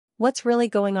What's really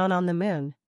going on the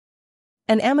moon?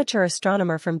 An amateur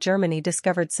astronomer from Germany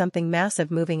discovered something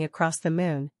massive moving across the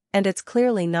moon, and it's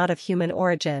clearly not of human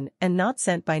origin and not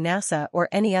sent by NASA or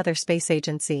any other space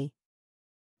agency.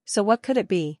 So what could it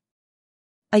be?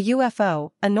 A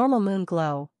UFO, a normal moon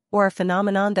glow, or a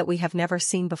phenomenon that we have never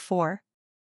seen before?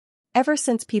 Ever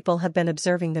since people have been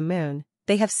observing the moon,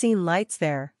 they have seen lights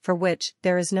there, for which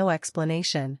there is no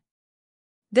explanation.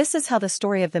 This is how the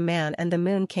story of the man and the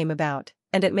moon came about,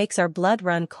 and it makes our blood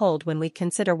run cold when we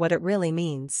consider what it really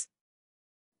means.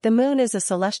 The moon is a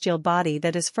celestial body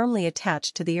that is firmly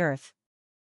attached to the Earth.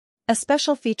 A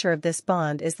special feature of this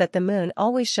bond is that the moon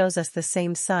always shows us the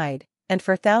same side, and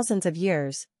for thousands of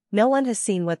years, no one has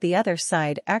seen what the other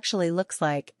side actually looks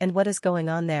like and what is going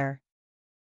on there.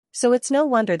 So it's no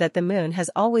wonder that the moon has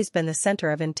always been the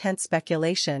center of intense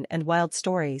speculation and wild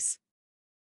stories.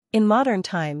 In modern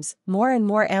times, more and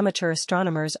more amateur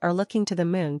astronomers are looking to the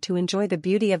moon to enjoy the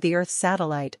beauty of the Earth's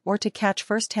satellite or to catch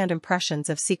first-hand impressions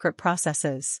of secret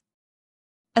processes.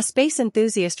 A space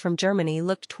enthusiast from Germany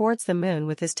looked towards the moon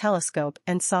with his telescope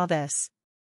and saw this.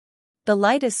 The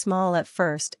light is small at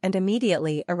first and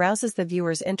immediately arouses the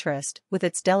viewer's interest with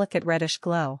its delicate reddish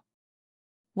glow.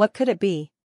 What could it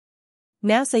be?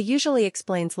 NASA usually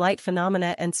explains light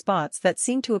phenomena and spots that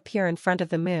seem to appear in front of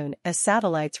the moon as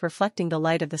satellites reflecting the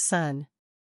light of the sun.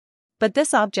 But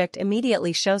this object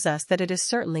immediately shows us that it is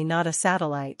certainly not a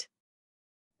satellite.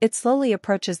 It slowly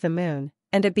approaches the moon,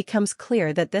 and it becomes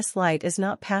clear that this light is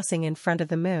not passing in front of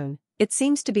the moon, it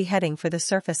seems to be heading for the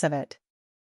surface of it.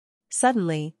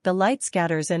 Suddenly, the light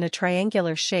scatters in a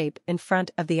triangular shape in front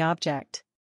of the object.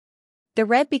 The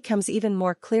red becomes even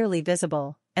more clearly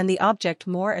visible, and the object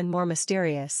more and more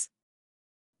mysterious.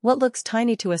 What looks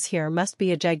tiny to us here must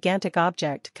be a gigantic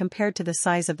object compared to the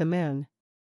size of the moon.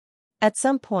 At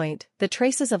some point, the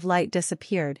traces of light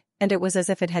disappeared, and it was as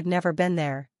if it had never been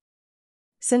there.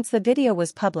 Since the video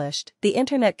was published, the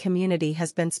internet community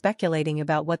has been speculating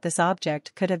about what this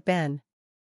object could have been.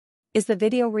 Is the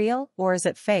video real, or is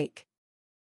it fake?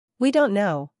 We don't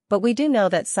know, but we do know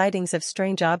that sightings of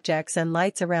strange objects and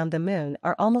lights around the moon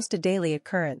are almost a daily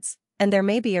occurrence. And there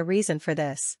may be a reason for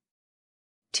this.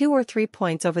 2 or 3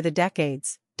 points over the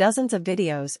decades, dozens of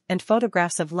videos and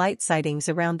photographs of light sightings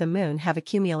around the moon have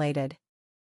accumulated.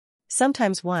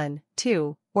 Sometimes 1,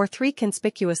 2, or 3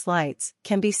 conspicuous lights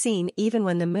can be seen even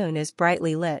when the moon is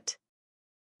brightly lit.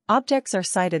 Objects are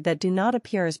sighted that do not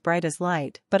appear as bright as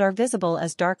light but are visible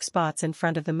as dark spots in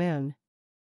front of the moon.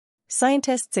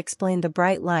 Scientists explain the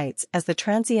bright lights as the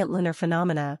transient lunar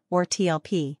phenomena, or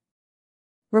TLP.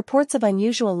 Reports of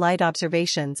unusual light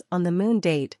observations on the moon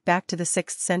date back to the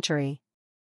 6th century.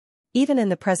 Even in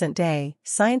the present day,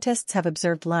 scientists have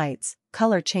observed lights,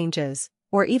 color changes,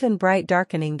 or even bright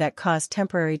darkening that cause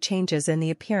temporary changes in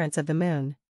the appearance of the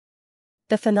moon.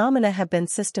 The phenomena have been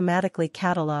systematically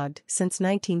catalogued since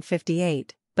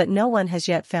 1958, but no one has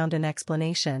yet found an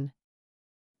explanation.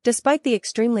 Despite the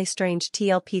extremely strange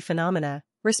TLP phenomena,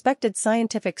 respected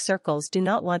scientific circles do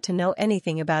not want to know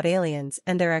anything about aliens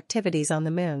and their activities on the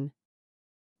moon.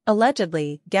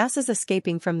 Allegedly, gases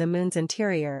escaping from the moon's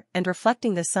interior and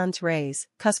reflecting the sun's rays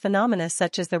cause phenomena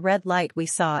such as the red light we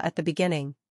saw at the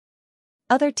beginning.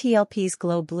 Other TLPs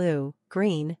glow blue,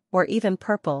 green, or even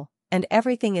purple, and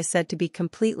everything is said to be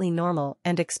completely normal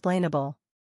and explainable.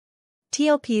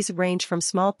 TLPs range from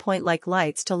small point-like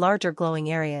lights to larger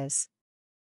glowing areas.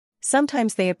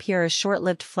 Sometimes they appear as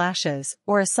short-lived flashes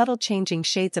or as subtle changing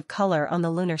shades of color on the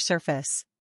lunar surface.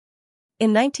 In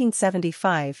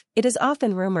 1975, it is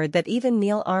often rumored that even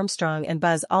Neil Armstrong and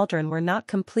Buzz Aldrin were not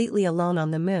completely alone on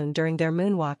the moon during their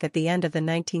moonwalk at the end of the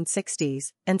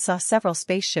 1960s and saw several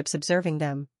spaceships observing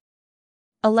them.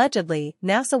 Allegedly,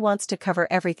 NASA wants to cover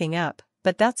everything up,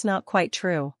 but that's not quite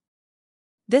true.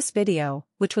 This video,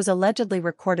 which was allegedly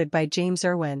recorded by James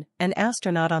Irwin, an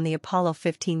astronaut on the Apollo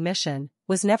 15 mission,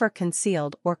 was never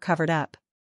concealed or covered up.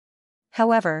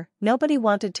 However, nobody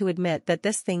wanted to admit that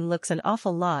this thing looks an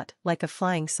awful lot like a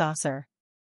flying saucer.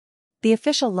 The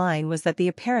official line was that the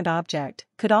apparent object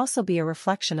could also be a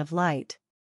reflection of light.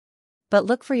 But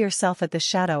look for yourself at the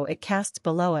shadow it casts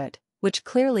below it, which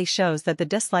clearly shows that the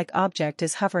disk-like object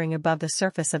is hovering above the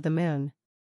surface of the moon.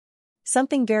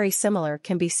 Something very similar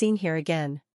can be seen here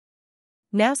again.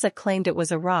 NASA claimed it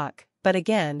was a rock, but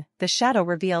again, the shadow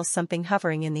reveals something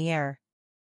hovering in the air.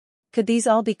 Could these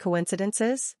all be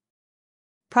coincidences?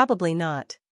 Probably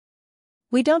not.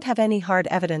 We don't have any hard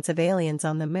evidence of aliens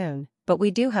on the moon, but we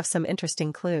do have some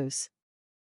interesting clues.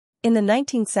 In the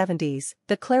 1970s,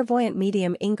 the clairvoyant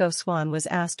medium Ingo Swann was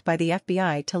asked by the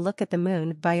FBI to look at the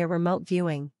moon via remote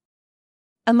viewing.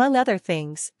 Among other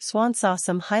things, Swann saw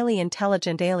some highly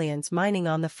intelligent aliens mining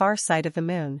on the far side of the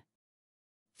moon.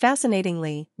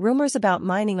 Fascinatingly, rumors about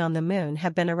mining on the moon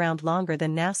have been around longer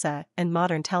than NASA and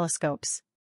modern telescopes.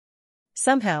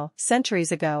 Somehow,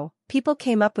 centuries ago, people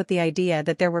came up with the idea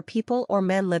that there were people or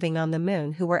men living on the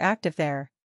moon who were active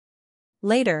there.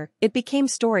 Later, it became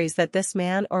stories that this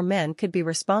man or men could be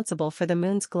responsible for the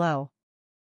moon's glow.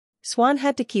 Swan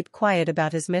had to keep quiet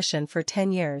about his mission for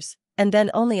 10 years, and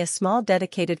then only a small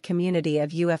dedicated community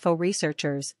of UFO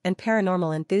researchers and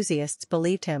paranormal enthusiasts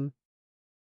believed him.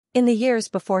 In the years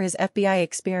before his FBI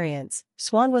experience,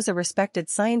 Swan was a respected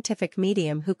scientific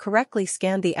medium who correctly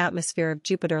scanned the atmosphere of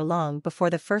Jupiter long before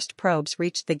the first probes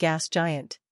reached the gas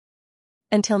giant.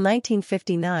 Until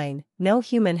 1959, no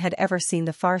human had ever seen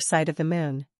the far side of the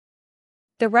moon.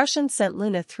 The Russians sent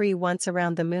Luna 3 once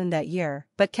around the moon that year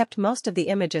but kept most of the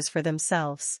images for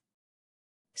themselves.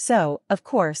 So, of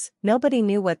course, nobody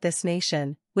knew what this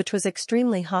nation, which was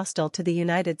extremely hostile to the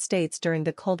United States during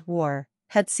the Cold War,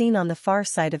 had seen on the far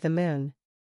side of the moon.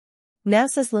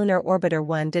 NASA's Lunar Orbiter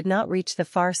 1 did not reach the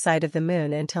far side of the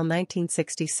moon until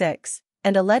 1966,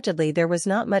 and allegedly there was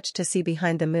not much to see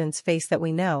behind the moon's face that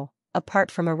we know,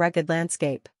 apart from a rugged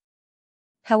landscape.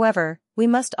 However, we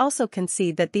must also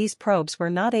concede that these probes were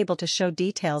not able to show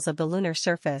details of the lunar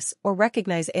surface or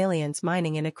recognize aliens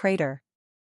mining in a crater.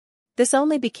 This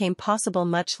only became possible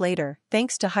much later,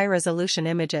 thanks to high-resolution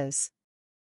images.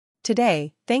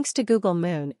 Today, thanks to Google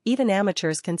Moon, even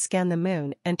amateurs can scan the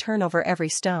moon and turn over every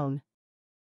stone.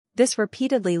 This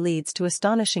repeatedly leads to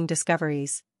astonishing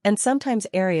discoveries, and sometimes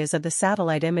areas of the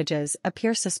satellite images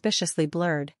appear suspiciously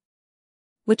blurred.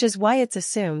 Which is why it's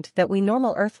assumed that we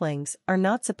normal Earthlings are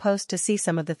not supposed to see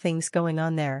some of the things going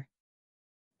on there.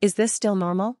 Is this still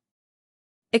normal?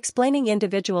 Explaining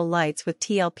individual lights with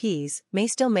TLPs may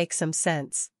still make some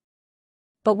sense.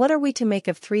 But what are we to make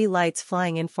of 3 lights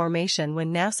flying in formation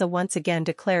when NASA once again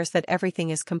declares that everything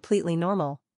is completely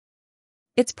normal?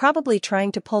 It's probably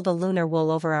trying to pull the lunar wool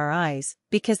over our eyes,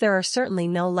 because there are certainly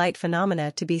no light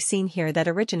phenomena to be seen here that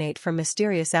originate from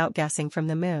mysterious outgassing from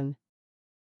the moon.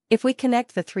 If we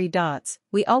connect the 3 dots,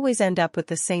 we always end up with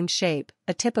the same shape,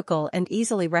 a typical and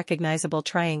easily recognizable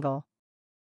triangle.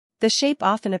 The shape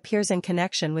often appears in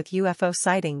connection with UFO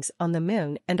sightings on the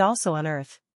moon and also on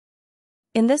Earth.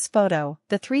 In this photo,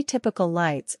 the 3 typical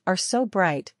lights are so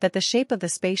bright that the shape of the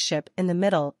spaceship in the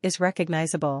middle is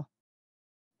recognizable.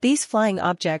 These flying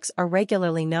objects are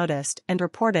regularly noticed and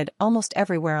reported almost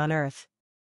everywhere on Earth.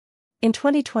 In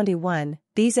 2021,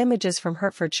 these images from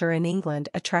Hertfordshire in England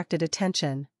attracted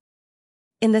attention.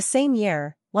 In the same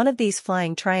year, one of these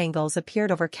flying triangles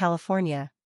appeared over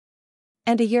California.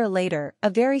 And a year later, a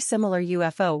very similar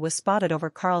UFO was spotted over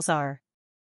Carlsbad.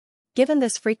 Given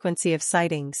this frequency of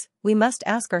sightings, we must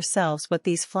ask ourselves what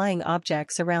these flying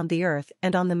objects around the Earth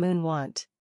and on the moon want.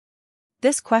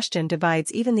 This question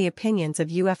divides even the opinions of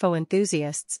UFO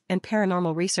enthusiasts and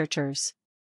paranormal researchers.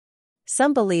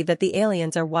 Some believe that the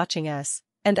aliens are watching us,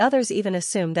 and others even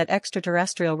assume that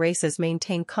extraterrestrial races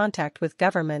maintain contact with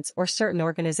governments or certain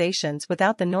organizations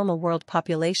without the normal world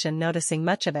population noticing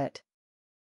much of it.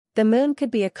 The moon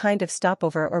could be a kind of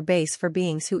stopover or base for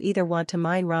beings who either want to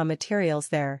mine raw materials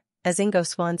there, as Ingo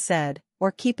Swann said,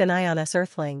 or keep an eye on us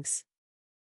Earthlings.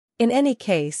 In any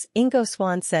case, Ingo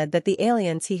Swann said that the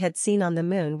aliens he had seen on the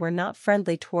moon were not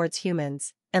friendly towards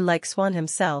humans, and like Swann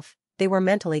himself, they were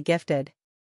mentally gifted.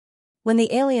 When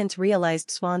the aliens realized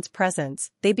Swann's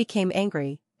presence, they became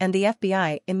angry, and the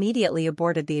FBI immediately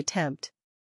aborted the attempt.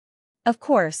 Of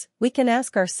course, we can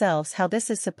ask ourselves how this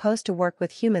is supposed to work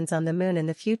with humans on the moon in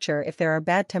the future if there are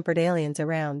bad-tempered aliens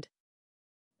around.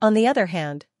 On the other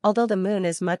hand, although the moon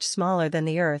is much smaller than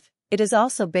the Earth, it is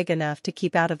also big enough to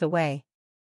keep out of the way.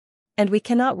 And we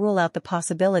cannot rule out the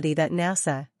possibility that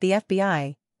NASA, the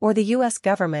FBI, or the US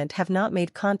government have not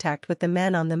made contact with the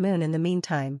men on the moon in the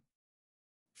meantime.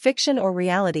 Fiction or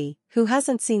reality, who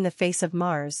hasn't seen the face of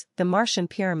Mars, the Martian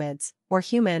pyramids, or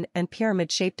human and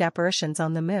pyramid-shaped apparitions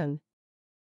on the moon?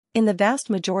 In the vast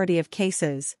majority of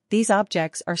cases, these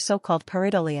objects are so-called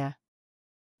pareidolia.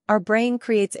 Our brain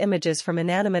creates images from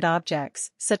inanimate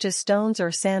objects, such as stones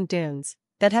or sand dunes,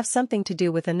 that have something to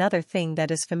do with another thing that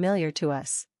is familiar to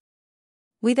us.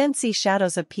 We then see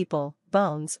shadows of people,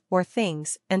 bones, or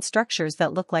things, and structures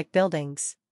that look like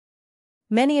buildings.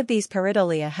 Many of these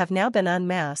pareidolia have now been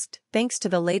unmasked thanks to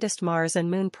the latest Mars and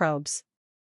Moon probes.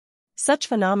 Such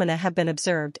phenomena have been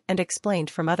observed and explained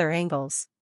from other angles.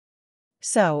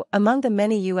 So, among the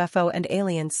many UFO and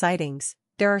alien sightings,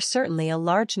 there are certainly a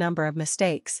large number of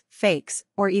mistakes, fakes,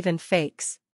 or even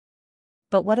fakes.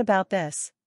 But what about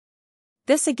this?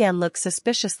 This again looks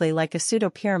suspiciously like a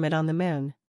pseudo-pyramid on the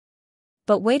moon.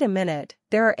 But wait a minute,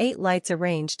 there are 8 lights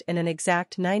arranged in an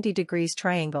exact 90 degrees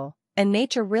triangle, and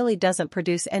nature really doesn't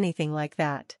produce anything like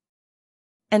that.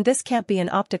 And this can't be an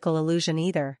optical illusion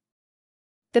either.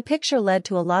 The picture led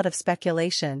to a lot of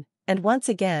speculation, and once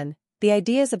again, the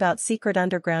ideas about secret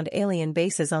underground alien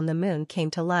bases on the moon came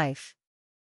to life.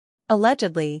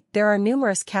 Allegedly, there are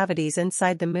numerous cavities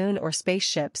inside the moon or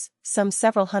spaceships, some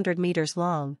several hundred meters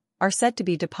long, are said to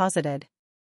be deposited.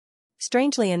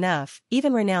 Strangely enough,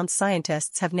 even renowned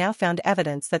scientists have now found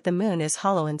evidence that the moon is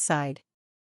hollow inside.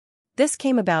 This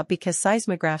came about because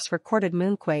seismographs recorded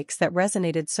moonquakes that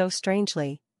resonated so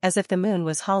strangely, as if the moon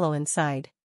was hollow inside.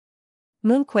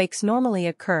 Moonquakes normally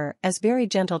occur as very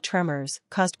gentle tremors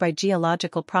caused by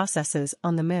geological processes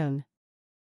on the moon.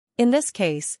 In this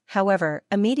case, however,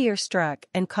 a meteor struck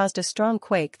and caused a strong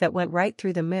quake that went right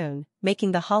through the moon,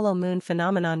 making the hollow moon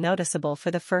phenomenon noticeable for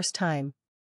the first time.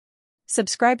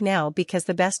 Subscribe now because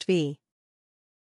the best V.